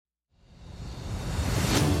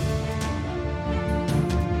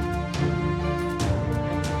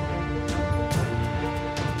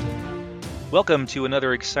Welcome to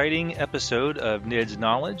another exciting episode of NIDS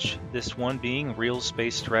Knowledge, this one being Real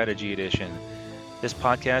Space Strategy Edition. This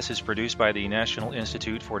podcast is produced by the National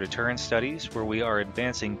Institute for Deterrence Studies, where we are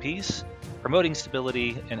advancing peace, promoting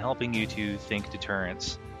stability, and helping you to think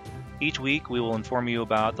deterrence. Each week, we will inform you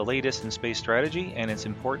about the latest in space strategy and its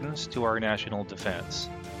importance to our national defense.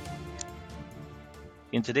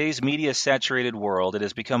 In today's media-saturated world, it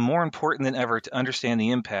has become more important than ever to understand the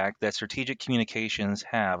impact that strategic communications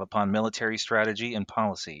have upon military strategy and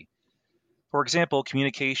policy. For example,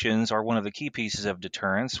 communications are one of the key pieces of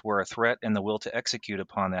deterrence, where a threat and the will to execute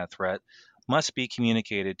upon that threat must be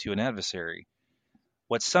communicated to an adversary.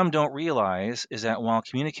 What some don't realize is that while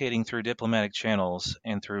communicating through diplomatic channels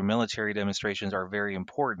and through military demonstrations are very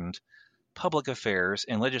important, public affairs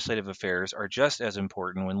and legislative affairs are just as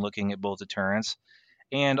important when looking at both deterrence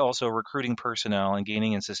and also recruiting personnel and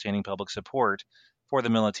gaining and sustaining public support for the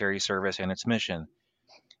military service and its mission.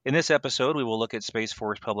 In this episode, we will look at Space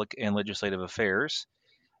Force public and legislative affairs.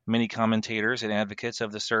 Many commentators and advocates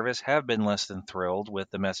of the service have been less than thrilled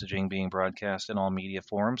with the messaging being broadcast in all media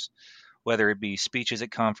forms, whether it be speeches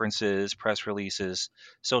at conferences, press releases,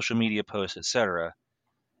 social media posts, etc.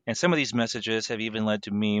 And some of these messages have even led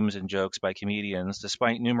to memes and jokes by comedians,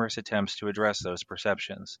 despite numerous attempts to address those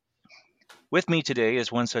perceptions. With me today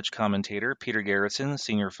is one such commentator, Peter Garretson,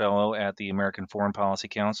 Senior Fellow at the American Foreign Policy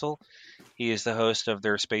Council. He is the host of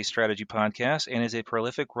their Space Strategy podcast and is a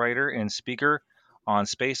prolific writer and speaker on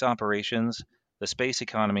space operations, the space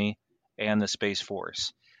economy, and the Space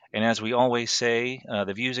Force. And as we always say,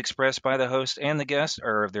 the views expressed by the host and the guest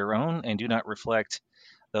are of their own and do not reflect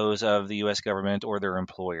those of the U.S. government or their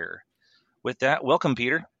employer. With that, welcome,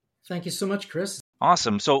 Peter. Thank you so much, Chris.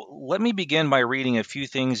 Awesome. So let me begin by reading a few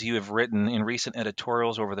things you have written in recent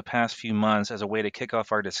editorials over the past few months as a way to kick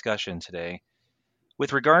off our discussion today.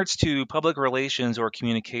 With regards to public relations or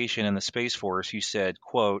communication in the Space Force, you said,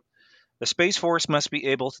 quote, "The Space Force must be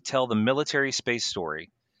able to tell the military space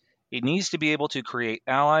story. It needs to be able to create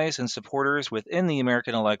allies and supporters within the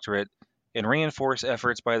American electorate and reinforce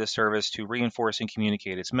efforts by the service to reinforce and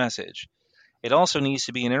communicate its message. It also needs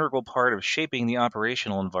to be an integral part of shaping the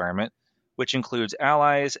operational environment, which includes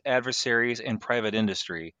allies, adversaries, and private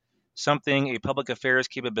industry, something a public affairs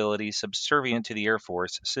capability subservient to the Air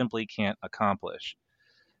Force simply can't accomplish."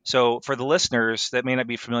 So for the listeners that may not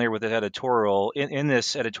be familiar with the editorial, in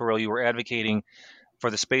this editorial you were advocating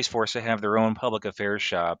for the Space Force to have their own public affairs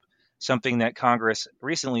shop, something that Congress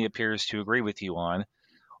recently appears to agree with you on.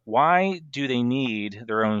 Why do they need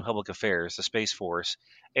their own public affairs, the Space Force?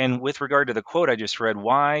 And with regard to the quote I just read,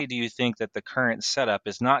 why do you think that the current setup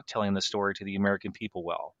is not telling the story to the American people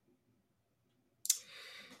well?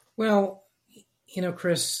 Well,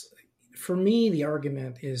 Chris, for me, the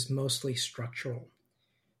argument is mostly structural.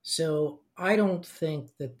 So I don't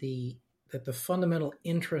think that the fundamental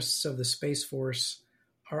interests of the Space Force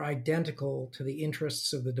are identical to the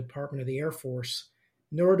interests of the Department of the Air Force,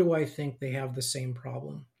 nor do I think they have the same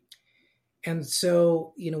problem. And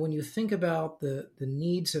so, when you think about the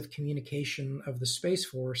needs of communication of the Space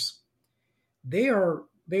Force, they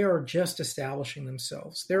are just establishing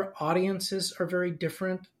themselves. Their audiences are very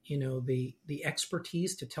different. The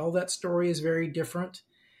expertise to tell that story is very different.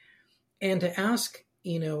 And to ask,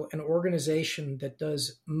 an organization that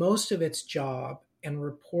does most of its job and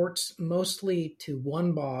reports mostly to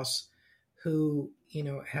one boss who,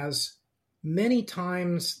 has many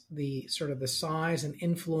times the sort of the size and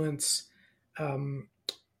influence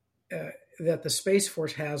that the Space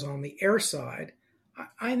Force has on the air side,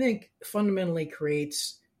 I think fundamentally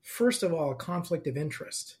creates, first of all, a conflict of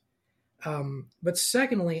interest. But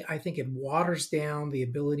secondly, I think it waters down the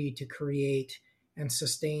ability to create and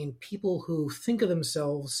sustain people who think of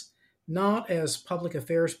themselves not as public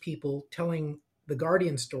affairs people telling the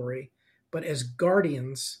Guardian story, but as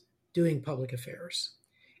guardians doing public affairs.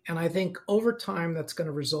 And I think over time, that's going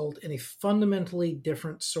to result in a fundamentally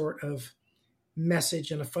different sort of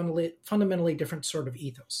message and a fundamentally different sort of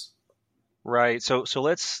ethos. Right. So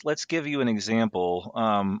let's give you an example.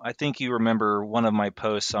 I think you remember one of my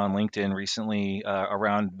posts on LinkedIn recently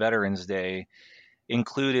around Veterans Day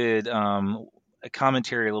included a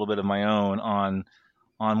commentary, a little bit of my own on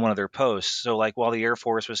one of their posts. So like while the Air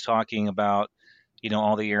Force was talking about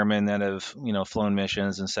all the airmen that have flown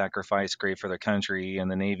missions and sacrificed great for their country, and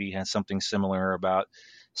the Navy has something similar about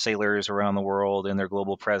sailors around the world and their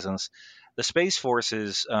global presence. The Space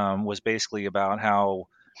Forces was basically about how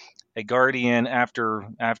a Guardian after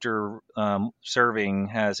serving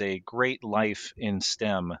has a great life in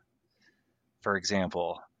STEM, for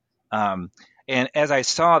example. And as I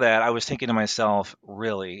saw that, I was thinking to myself,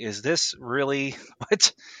 really, is this really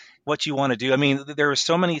what what you want to do. I mean, there are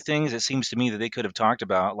so many things it seems to me that they could have talked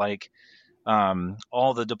about, like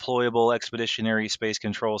all the deployable expeditionary space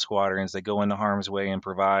control squadrons that go into harm's way and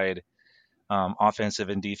provide offensive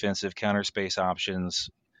and defensive counter space options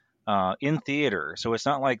in theater. So it's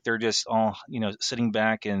not like they're just all sitting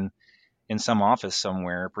back in some office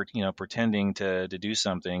somewhere, pretending to do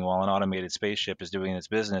something while an automated spaceship is doing its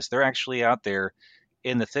business. They're actually out there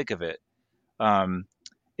in the thick of it. Um,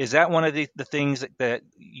 is that one of the things that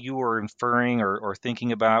you were inferring or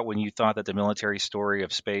thinking about when you thought that the military story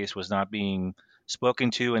of space was not being spoken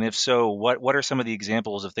to? And if so, what are some of the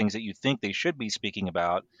examples of things that you think they should be speaking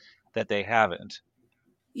about that they haven't?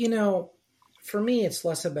 You know, for me, it's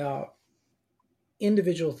less about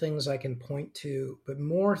individual things I can point to, but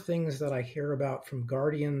more things that I hear about from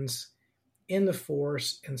guardians in the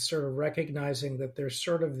force, and sort of recognizing that there's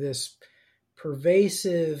sort of this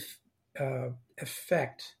pervasive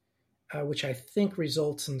effect, which I think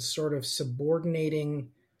results in sort of subordinating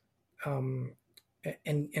um,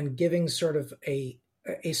 and giving sort of a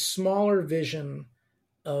smaller vision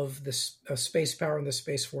of this of space power and the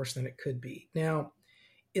space force than it could be. Now,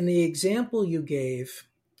 in the example you gave,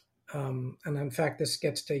 and in fact, this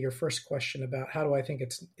gets to your first question about how do I think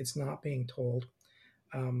it's not being told.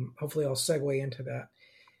 Hopefully, I'll segue into that.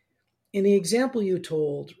 In the example you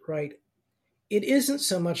told, right, it isn't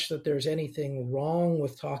so much that there's anything wrong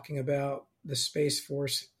with talking about the Space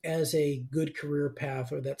Force as a good career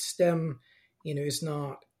path, or that STEM, is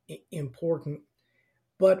not important.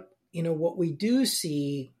 But, what we do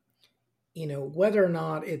see, whether or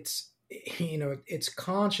not it's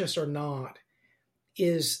conscious or not,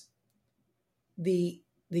 is the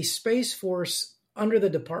Space Force under the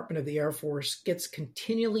Department of the Air Force gets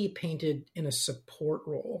continually painted in a support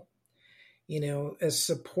role, as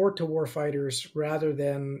support to warfighters rather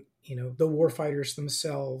than, the warfighters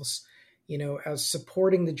themselves, as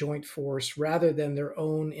supporting the joint force rather than their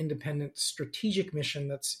own independent strategic mission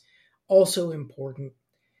that's also important.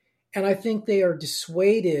 And I think they are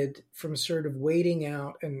dissuaded from sort of waiting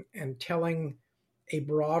out and telling a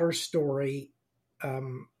broader story.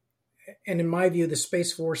 And in my view, the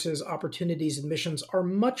Space Force's opportunities and missions are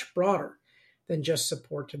much broader than just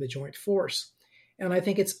support to the joint force. And I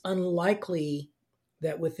think it's unlikely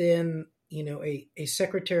that within, a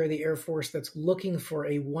Secretary of the Air Force that's looking for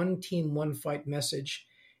a one team, one fight message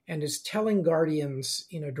and is telling Guardians,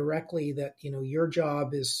 directly that, your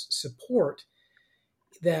job is support,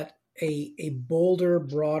 that a bolder,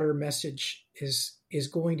 broader message is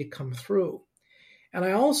going to come through. And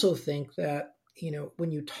I also think that,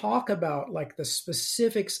 when you talk about like the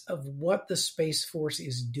specifics of what the Space Force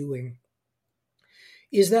is doing,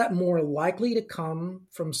 is that more likely to come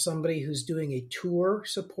from somebody who's doing a tour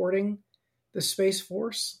supporting the Space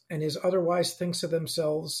Force and is otherwise thinks of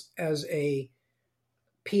themselves as a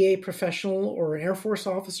PA professional or an Air Force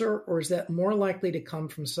officer? Or is that more likely to come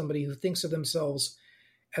from somebody who thinks of themselves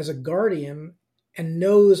as a guardian and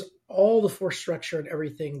knows all the force structure and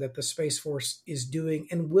everything that the Space Force is doing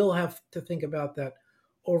and will have to think about that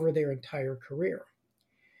over their entire career?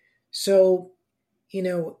 So,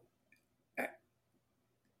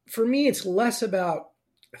 for me, it's less about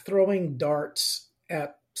throwing darts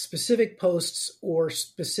at specific posts or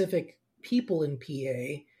specific people in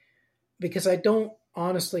PA, because I don't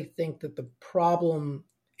honestly think that the problem,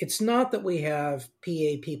 it's not that we have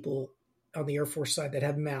PA people on the Air Force side that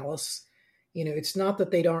have malice. It's not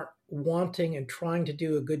that they aren't wanting and trying to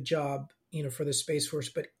do a good job, for the Space Force,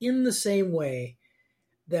 but in the same way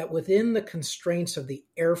that within the constraints of the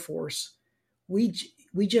Air Force, we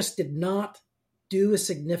just did not do a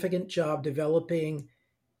significant job developing,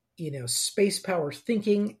 space power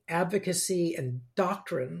thinking, advocacy, and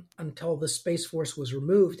doctrine until the Space Force was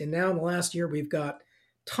removed. And now in the last year, we've got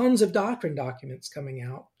tons of doctrine documents coming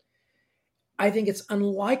out. I think it's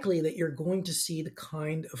unlikely that you're going to see the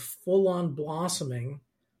kind of full-on blossoming,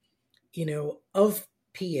 of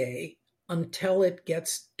PA until it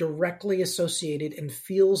gets directly associated and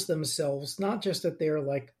feels themselves, not just that they're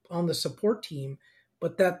like on the support team,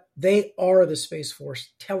 but that they are the Space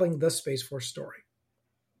Force telling the Space Force story.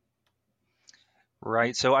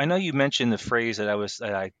 Right. So I know you mentioned the phrase that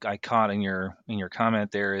I caught in your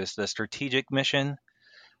comment there is the strategic mission.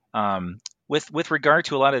 With regard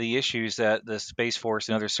to a lot of the issues that the Space Force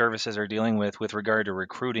and other services are dealing with regard to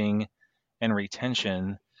recruiting and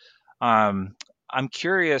retention, I'm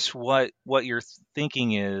curious what your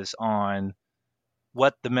thinking is on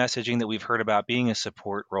what the messaging that we've heard about being a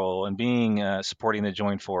support role and being supporting the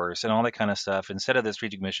joint force and all that kind of stuff instead of the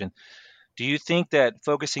strategic mission. Do you think that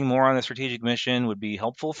focusing more on the strategic mission would be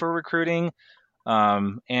helpful for recruiting,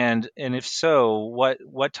 And if so,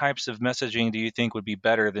 what types of messaging do you think would be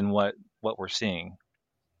better than what we're seeing?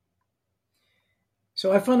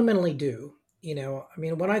 So I fundamentally do. I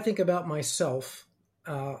mean, when I think about myself,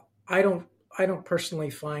 uh, I don't I don't personally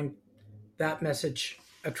find that message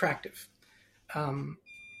attractive. Um,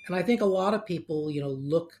 and I think a lot of people,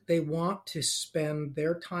 they want to spend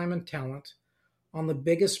their time and talent on the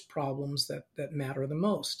biggest problems that matter the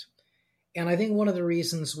most. And I think one of the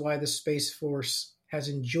reasons why the Space Force has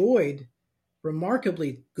enjoyed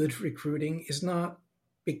remarkably good recruiting is not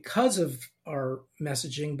because of our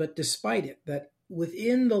messaging, but despite it, that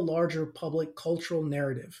within the larger public cultural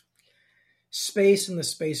narrative, space and the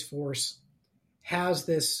Space Force has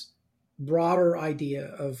this broader idea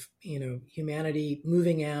of humanity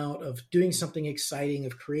moving out, of doing something exciting,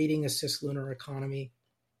 of creating a cislunar economy.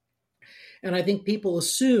 And I think people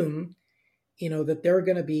assume that they're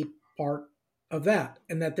going to be part of that,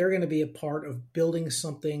 and that they're going to be a part of building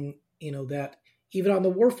something that even on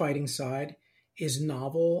the warfighting side is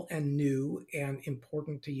novel and new and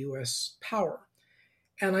important to U.S. power.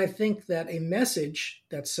 And I think that a message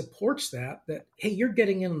that supports that hey, you're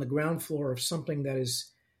getting in on the ground floor of something that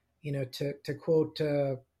is, to quote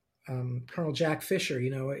Colonel Jack Fisher,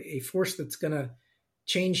 a force that's going to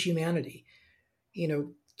change humanity.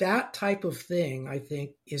 That type of thing, I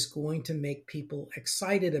think, is going to make people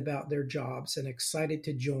excited about their jobs and excited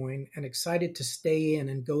to join and excited to stay in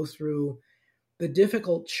and go through the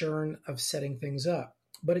difficult churn of setting things up.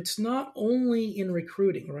 But it's not only in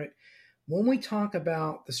recruiting, right? When we talk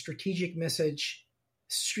about the strategic message,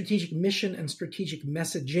 strategic mission, and strategic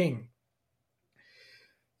messaging,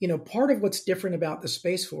 part of what's different about the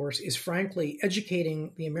Space Force is frankly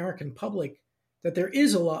educating the American public that there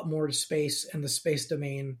is a lot more to space and the space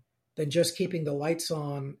domain than just keeping the lights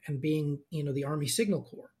on and being, the Army Signal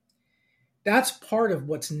Corps. That's part of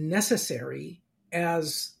what's necessary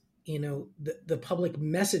as, the public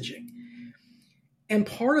messaging. And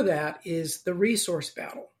part of that is the resource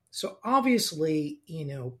battle. So obviously,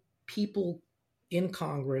 people in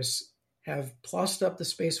Congress have plussed up the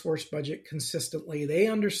Space Force budget consistently. They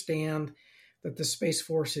understand that the Space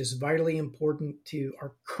Force is vitally important to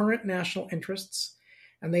our current national interests,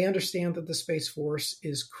 and they understand that the Space Force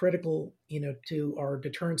is critical, to our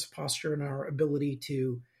deterrence posture and our ability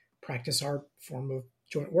to practice our form of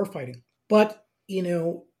joint warfighting. But,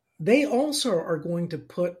 they also are going to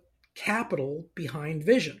put capital behind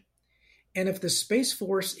vision. And if the Space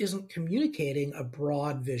Force isn't communicating a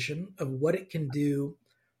broad vision of what it can do,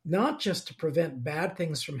 not just to prevent bad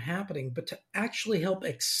things from happening, but to actually help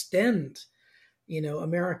extend,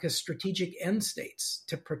 America's strategic end states,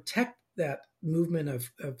 to protect that movement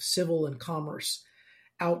of civil and commerce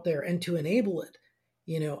out there and to enable it.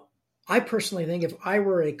 I personally think if I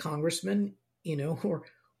were a congressman,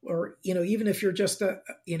 or even if you're just a,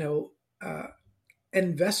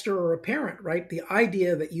 investor or a parent, right? The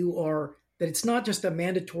idea that that it's not just a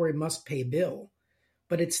mandatory must pay bill,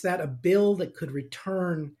 but it's that a bill that could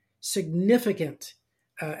return significant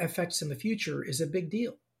effects in the future is a big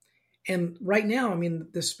deal. And right now, I mean,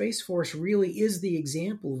 the Space Force really is the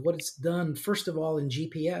example of what it's done, first of all, in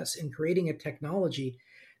GPS, in creating a technology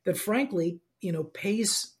that frankly,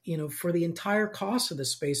 pays, for the entire cost of the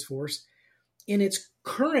Space Force in its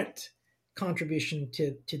current contribution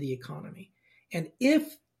to the economy. And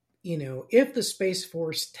if the Space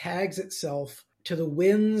Force tags itself to the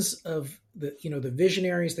winds of the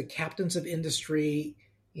visionaries, the captains of industry,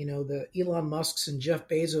 the Elon Musks and Jeff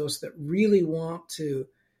Bezos that really want to,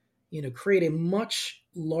 create a much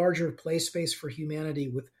larger play space for humanity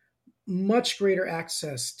with much greater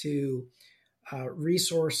access to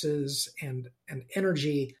resources and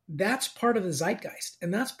energy, that's part of the zeitgeist.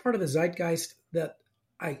 And that's part of the zeitgeist that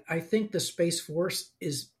I think the Space Force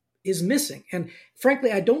is missing. And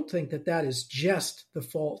frankly, I don't think that is just the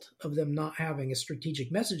fault of them not having a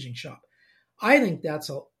strategic messaging shop. I think that's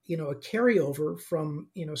a carryover from,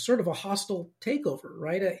 sort of a hostile takeover,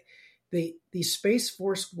 right? The Space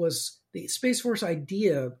Force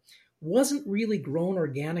idea wasn't really grown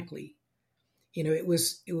organically. It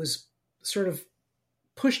was sort of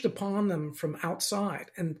pushed upon them from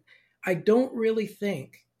outside. And I don't really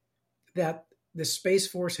think that the Space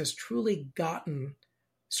Force has truly gotten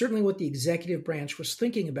certainly what the executive branch was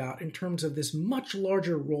thinking about in terms of this much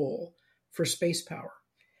larger role for space power.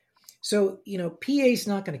 So, PA is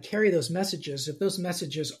not going to carry those messages if those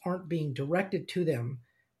messages aren't being directed to them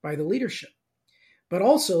by the leadership. But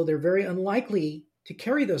also, they're very unlikely to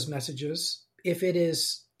carry those messages if it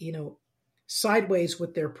is, sideways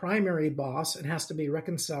with their primary boss and has to be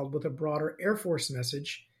reconciled with a broader Air Force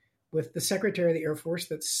message with the Secretary of the Air Force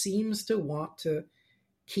that seems to want to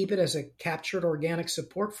keep it as a captured organic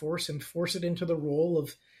support force and force it into the role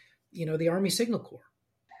of, the Army Signal Corps.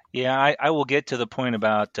 Yeah, I will get to the point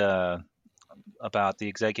about the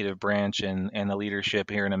executive branch and the leadership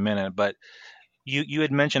here in a minute, but you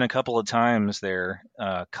had mentioned a couple of times there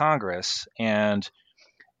Congress, and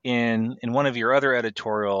in one of your other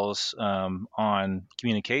editorials on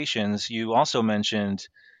communications, you also mentioned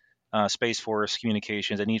Space Force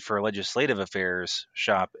Communications, a need for a legislative affairs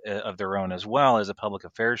shop of their own as well as a public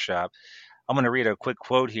affairs shop. I'm going to read a quick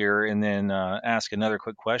quote here and then ask another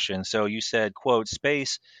quick question. So you said, quote,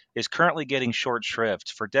 space is currently getting short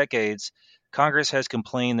shrift. For decades, Congress has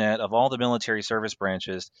complained that of all the military service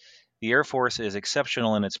branches, the Air Force is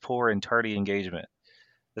exceptional in its poor and tardy engagement.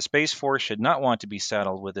 The Space Force should not want to be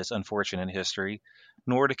saddled with this unfortunate history,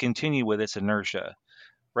 nor to continue with its inertia.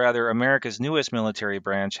 Rather, America's newest military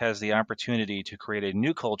branch has the opportunity to create a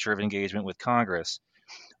new culture of engagement with Congress,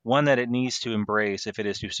 one that it needs to embrace if it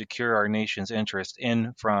is to secure our nation's interest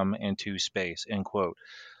in, from, and to space, end quote.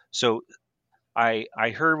 So I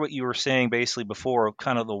heard what you were saying basically before,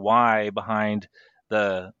 kind of the why behind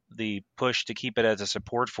the push to keep it as a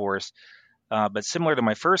support force. But similar to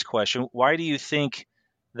my first question, why do you think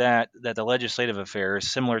that the legislative affairs,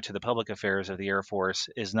 similar to the public affairs of the Air Force,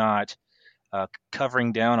 is not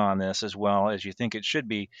covering down on this as well as you think it should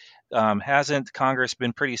be? Hasn't Congress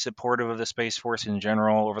been pretty supportive of the Space Force in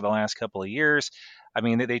general over the last couple of years? I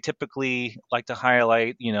mean, they typically like to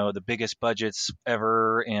highlight, the biggest budgets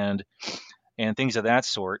ever and things of that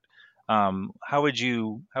sort. How would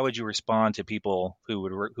you respond to people who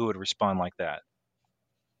would respond like that?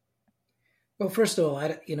 Well, first of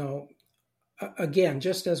all, again,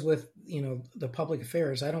 just as with the public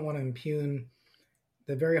affairs, I don't want to impugn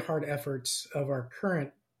the very hard efforts of our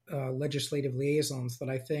current legislative liaisons that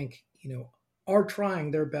I think are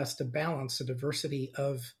trying their best to balance the diversity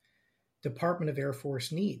of Department of Air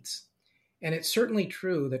Force needs. And it's certainly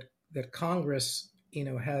true that Congress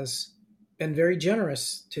has been very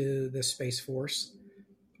generous to the Space Force,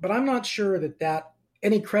 but I'm not sure that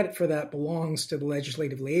any credit for that belongs to the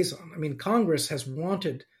legislative liaison. I mean, Congress has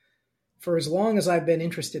wanted, for as long as I've been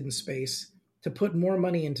interested in space, to put more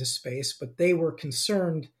money into space, but they were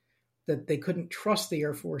concerned that they couldn't trust the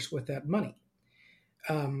Air Force with that money,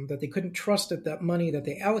 that they couldn't trust that money that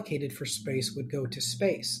they allocated for space would go to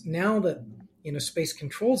space. Now that space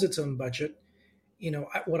controls its own budget,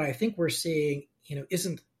 what I think we're seeing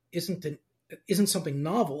isn't something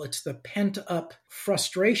novel. It's the pent up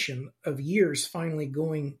frustration of years finally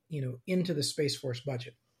going into the Space Force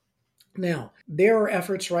budget. Now, there are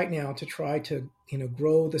efforts right now to try to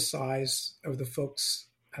grow the size of the folks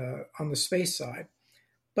on the space side.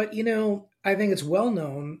 But I think it's well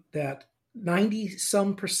known that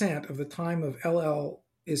 90% of the time of LL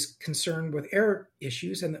is concerned with air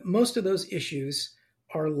issues, and that most of those issues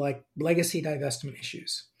are like legacy divestment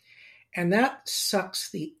issues. And that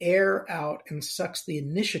sucks the air out and sucks the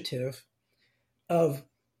initiative of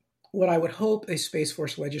what I would hope a Space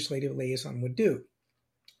Force legislative liaison would do.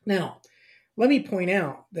 Now, let me point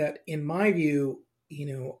out that in my view,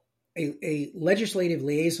 a legislative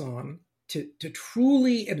liaison to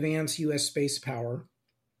truly advance U.S. space power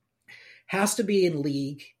has to be in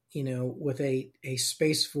league, with a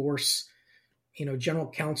Space Force, General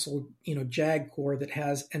Counsel, JAG Corps that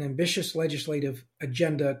has an ambitious legislative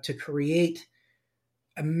agenda to create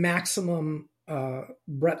a maximum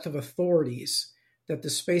breadth of authorities that the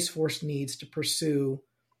Space Force needs to pursue,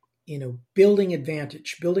 building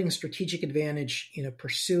strategic advantage,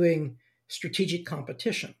 pursuing strategic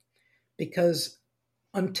competition. Because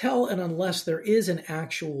until and unless there is an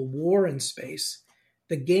actual war in space,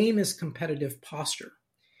 the game is competitive posture.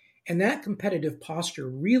 And that competitive posture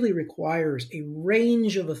really requires a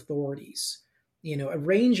range of authorities, a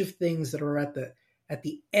range of things that are at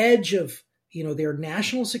the edge of, their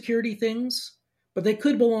national security things, but they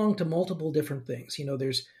could belong to multiple different things.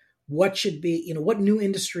 There's what should be, what new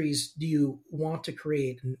industries do you want to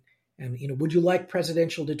create? And would you like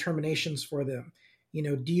presidential determinations for them?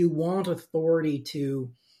 Do you want authority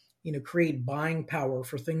to, create buying power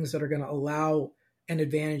for things that are going to allow an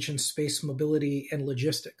advantage in space mobility and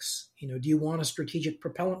logistics? Do you want a strategic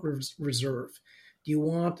propellant reserve? Do you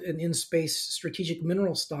want an in-space strategic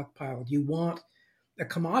mineral stockpile? Do you want a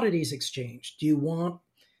commodities exchange? Do you want,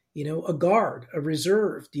 a guard, a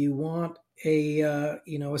reserve? Do you want a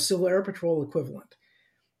Civil Air Patrol equivalent?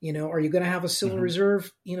 Are you going to have a Civil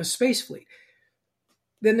Reserve, space fleet?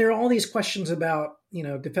 Then there are all these questions about,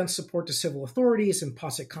 defense support to civil authorities and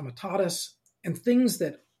posse comitatus and things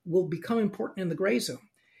that will become important in the gray zone.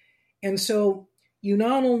 And so you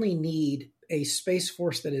not only need a Space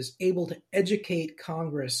Force that is able to educate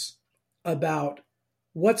Congress about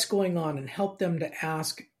what's going on and help them to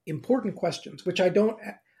ask important questions, which I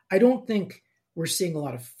don't think we're seeing a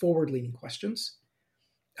lot of forward-leaning questions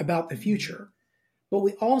about the future. But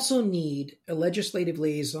we also need a legislative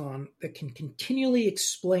liaison that can continually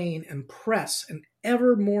explain and press an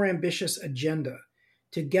ever more ambitious agenda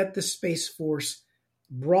to get the Space Force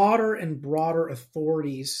broader and broader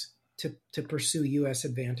authorities to pursue U.S.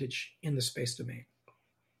 advantage in the space domain.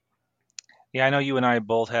 Yeah, I know you and I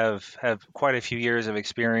both have quite a few years of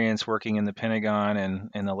experience working in the Pentagon and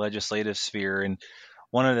in the legislative sphere. And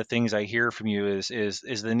one of the things I hear from you is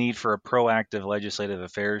the need for a proactive legislative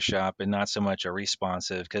affairs shop and not so much a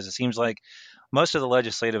responsive, because it seems like most of the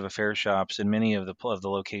legislative affairs shops in many of the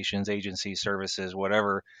locations, agencies, services,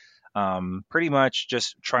 whatever, pretty much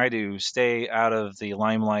just try to stay out of the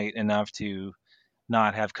limelight enough to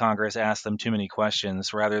not have Congress ask them too many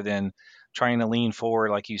questions, rather than trying to lean forward,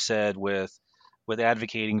 like you said, with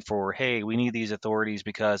advocating for, hey, we need these authorities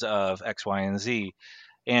because of X, Y, and Z.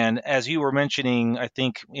 And as you were mentioning, I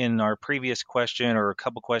think in our previous question or a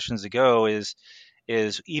couple questions ago, is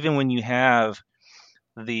even when you have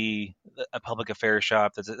the a public affairs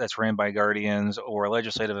shop that's ran by guardians, or a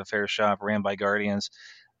legislative affairs shop ran by guardians,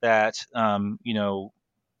 that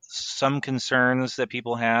some concerns that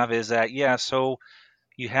people have is that, yeah, so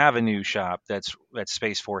you have a new shop that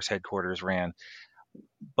Space Force headquarters ran,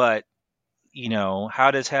 but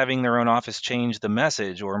how does having their own office change the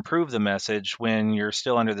message or improve the message when you're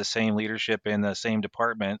still under the same leadership in the same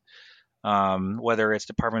department, whether it's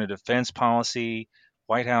Department of Defense policy,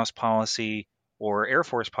 White House policy, or Air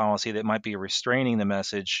Force policy that might be restraining the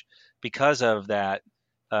message because of that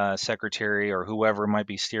secretary or whoever might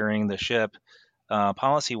be steering the ship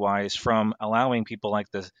policy-wise from allowing people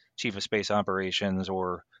like the chief of space operations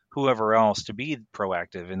or whoever else to be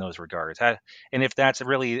proactive in those regards. And if that's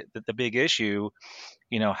really the big issue,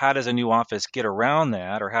 how does a new office get around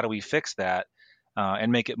that, or how do we fix that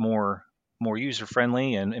and make it more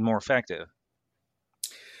user-friendly and more effective?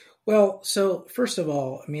 Well, so first of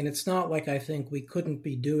all, I mean, it's not like I think we couldn't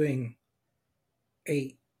be doing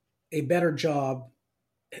a better job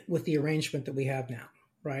with the arrangement that we have now,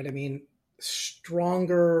 right? I mean,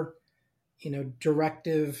 stronger,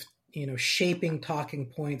 directive, shaping talking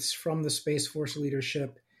points from the Space Force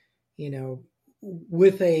leadership,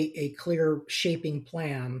 with a clear shaping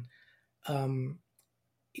plan. I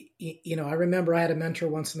remember I had a mentor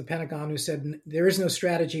once in the Pentagon who said, there is no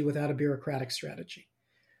strategy without a bureaucratic strategy.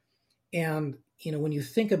 And, when you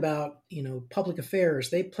think about, public affairs,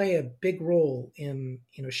 they play a big role in,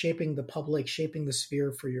 shaping the public, shaping the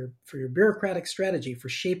sphere for your bureaucratic strategy, for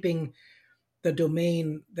shaping the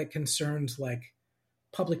domain that concerns like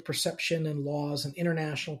public perception and laws and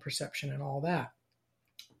international perception and all that.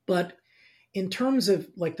 But in terms of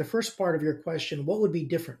like the first part of your question, what would be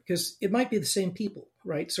different? Because it might be the same people,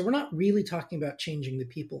 right? So we're not really talking about changing the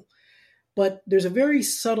people, but there's a very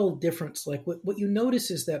subtle difference. Like what you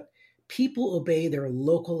notice is that people obey their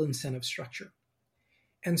local incentive structure.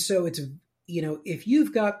 And so it's, if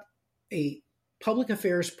you've got a public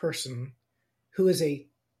affairs person who is a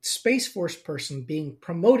Space Force person being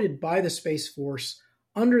promoted by the Space Force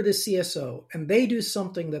under the CSO, and they do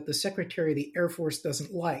something that the Secretary of the Air Force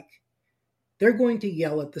doesn't like, they're going to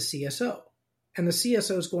yell at the CSO. And the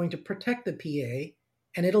CSO is going to protect the PA,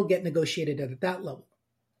 and it'll get negotiated at that level.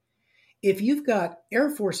 If you've got Air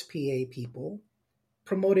Force PA people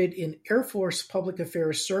promoted in Air Force public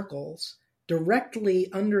affairs circles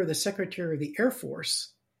directly under the Secretary of the Air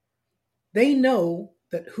Force, they know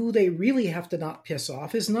that who they really have to not piss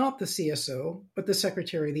off is not the CSO, but the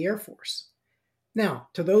Secretary of the Air Force. Now,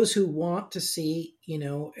 to those who want to see,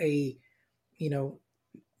 no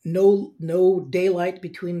daylight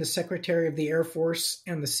between the Secretary of the Air Force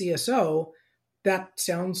and the CSO, that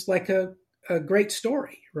sounds like a great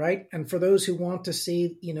story, right? And for those who want to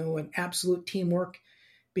see, an absolute teamwork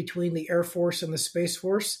between the Air Force and the Space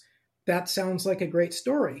Force, that sounds like a great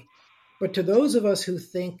story. But to those of us who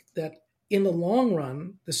think that in the long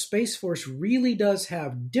run, the Space Force really does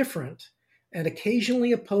have different and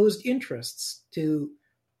occasionally opposed interests to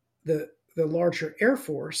the larger Air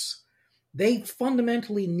Force, they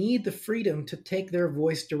fundamentally need the freedom to take their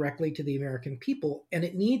voice directly to the American people. And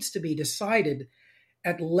it needs to be decided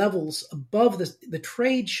at levels above the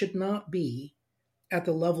trade should not be at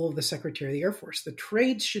the level of the Secretary of the Air Force. The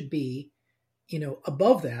trades should be,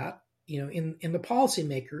 above that, in the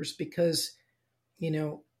policymakers, because,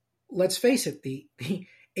 let's face it,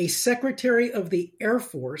 a Secretary of the Air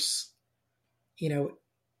Force,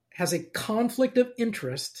 has a conflict of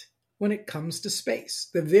interest when it comes to space.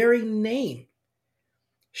 The very name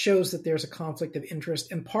shows that there's a conflict of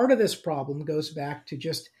interest. And part of this problem goes back to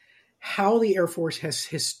just how the Air Force has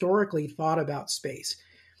historically thought about space.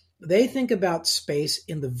 They think about space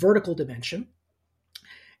in the vertical dimension.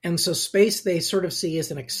 And so space they sort of see as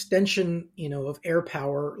an extension, of air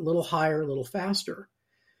power, a little higher, a little faster.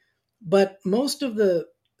 But most of the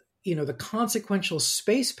consequential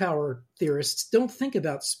space power theorists don't think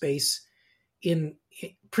about space in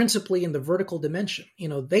principally in the vertical dimension.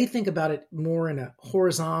 They think about it more in a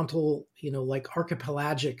horizontal, like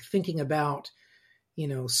archipelagic, thinking about,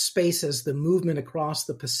 space as the movement across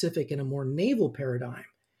the Pacific in a more naval paradigm.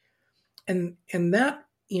 And that,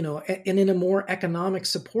 and in a more economic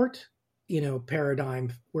support,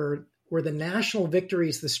 paradigm where the national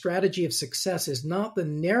victories, the strategy of success is not the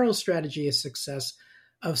narrow strategy of success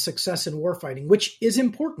in warfighting, which is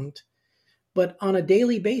important. But on a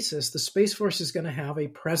daily basis, the Space Force is going to have a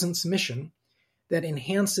presence mission that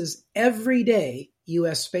enhances everyday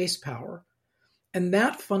U.S. space power. And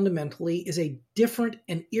that fundamentally is a different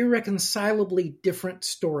and irreconcilably different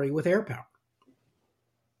story with air power.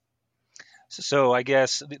 So I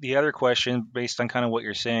guess the other question, based on kind of what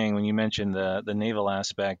you're saying when you mentioned the naval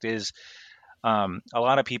aspect, is a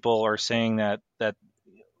lot of people are saying that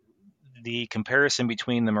the comparison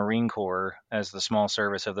between the Marine Corps as the small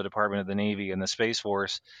service of the Department of the Navy and the Space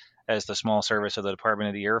Force as the small service of the Department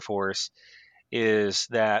of the Air Force is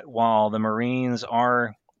that while the Marines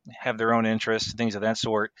have their own interests, things of that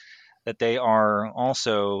sort, that they are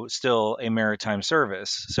also still a maritime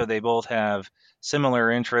service. So they both have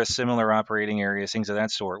similar interests, similar operating areas, things of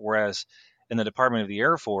that sort. Whereas in the Department of the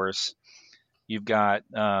Air Force, you've got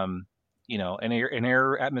an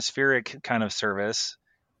air atmospheric kind of service,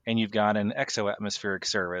 and you've got an exo-atmospheric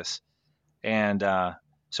service. And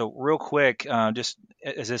so real quick, just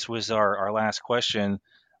as this was our last question,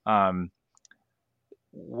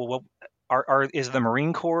 is the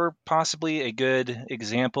Marine Corps possibly a good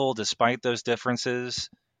example, despite those differences,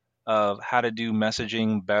 of how to do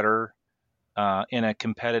messaging better in a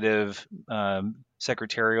competitive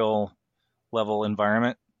secretarial level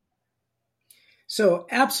environment? So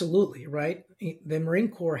absolutely, right? The Marine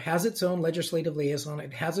Corps has its own legislative liaison.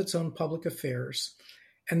 It has its own public affairs,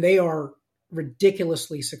 and they are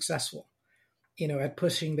ridiculously successful, at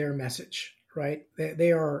pushing their message, right?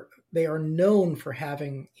 They are known for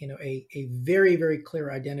having, a very, very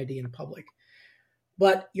clear identity in public.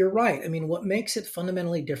 But you're right. I mean, what makes it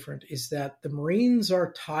fundamentally different is that the Marines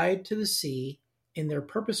are tied to the sea in their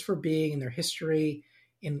purpose for being, in their history,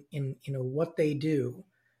 in what they do.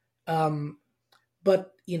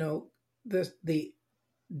 But the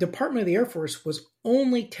Department of the Air Force was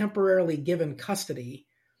only temporarily given custody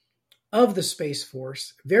of the Space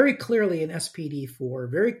Force, very clearly in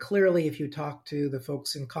SPD4, very clearly if you talk to the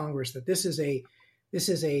folks in Congress, that this is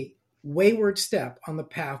a wayward step on the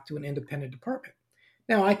path to an independent department.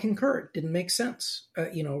 Now, I concur, it didn't make sense.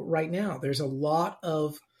 Right now, there's a lot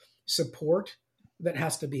of support that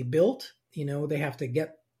has to be built. They have to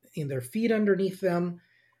get their feet underneath them.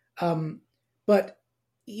 But,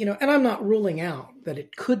 and I'm not ruling out that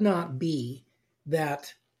it could not be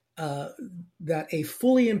that a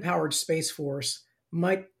fully empowered Space Force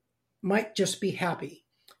might just be happy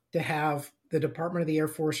to have the Department of the Air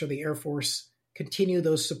Force or the Air Force continue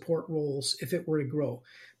those support roles if it were to grow.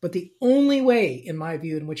 But the only way, in my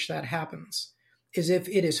view, in which that happens is if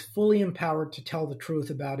it is fully empowered to tell the truth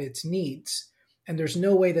about its needs. And there's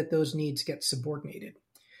no way that those needs get subordinated.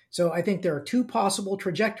 So I think there are two possible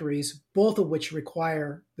trajectories, both of which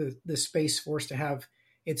require the Space Force to have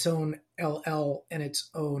its own LL and its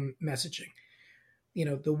own messaging.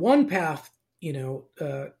 The one path,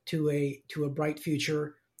 to a bright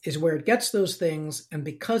future is where it gets those things, and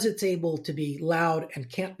because it's able to be loud and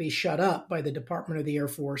can't be shut up by the Department of the Air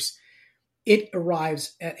Force, it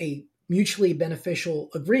arrives at a mutually beneficial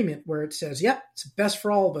agreement where it says, yep, it's best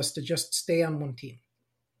for all of us to just stay on one team.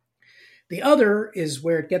 The other is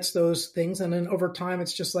where it gets those things, and then over time,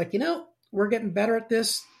 it's just like, we're getting better at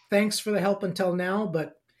this. Thanks for the help until now,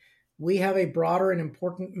 but we have a broader and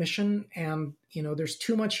important mission, and there's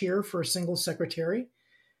too much here for a single secretary,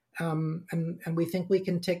 and we think we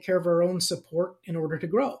can take care of our own support in order to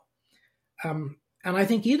grow. And I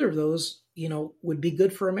think either of those, would be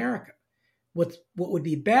good for America. What would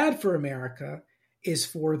be bad for America is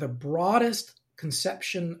for the broadest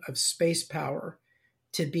conception of space power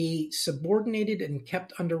to be subordinated and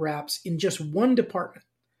kept under wraps in just one department,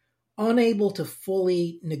 unable to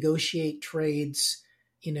fully negotiate trades,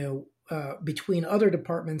 between other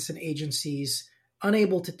departments and agencies,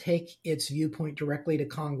 unable to take its viewpoint directly to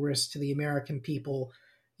Congress, to the American people,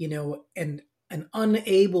 and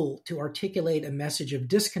unable to articulate a message of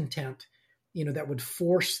discontent, that would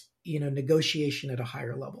force, negotiation at a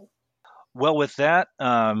higher level. Well, with that,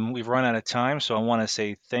 we've run out of time, so I want to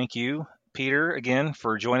say thank you, Peter, again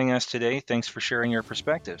for joining us today. Thanks for sharing your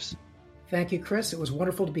perspectives. Thank you, Chris. It was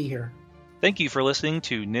wonderful to be here. Thank you for listening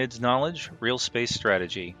to NIDS Knowledge Real Space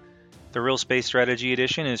Strategy. The Real Space Strategy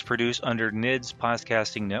edition is produced under NIDS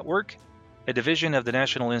Podcasting Network, a division of the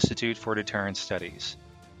National Institute for Deterrence Studies.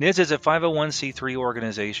 NIDS is a 501c3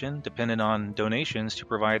 organization dependent on donations to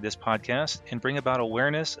provide this podcast and bring about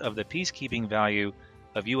awareness of the peacekeeping value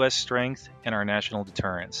of U.S. strength and our national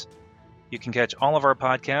deterrence. You can catch all of our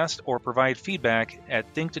podcasts or provide feedback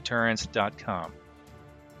at thinkdeterrence.com.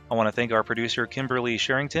 I want to thank our producer, Kimberly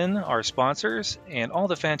Sherrington, our sponsors, and all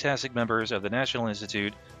the fantastic members of the National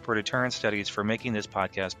Institute for Deterrence Studies for making this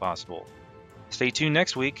podcast possible. Stay tuned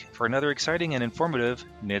next week for another exciting and informative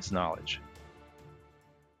NIDS Knowledge.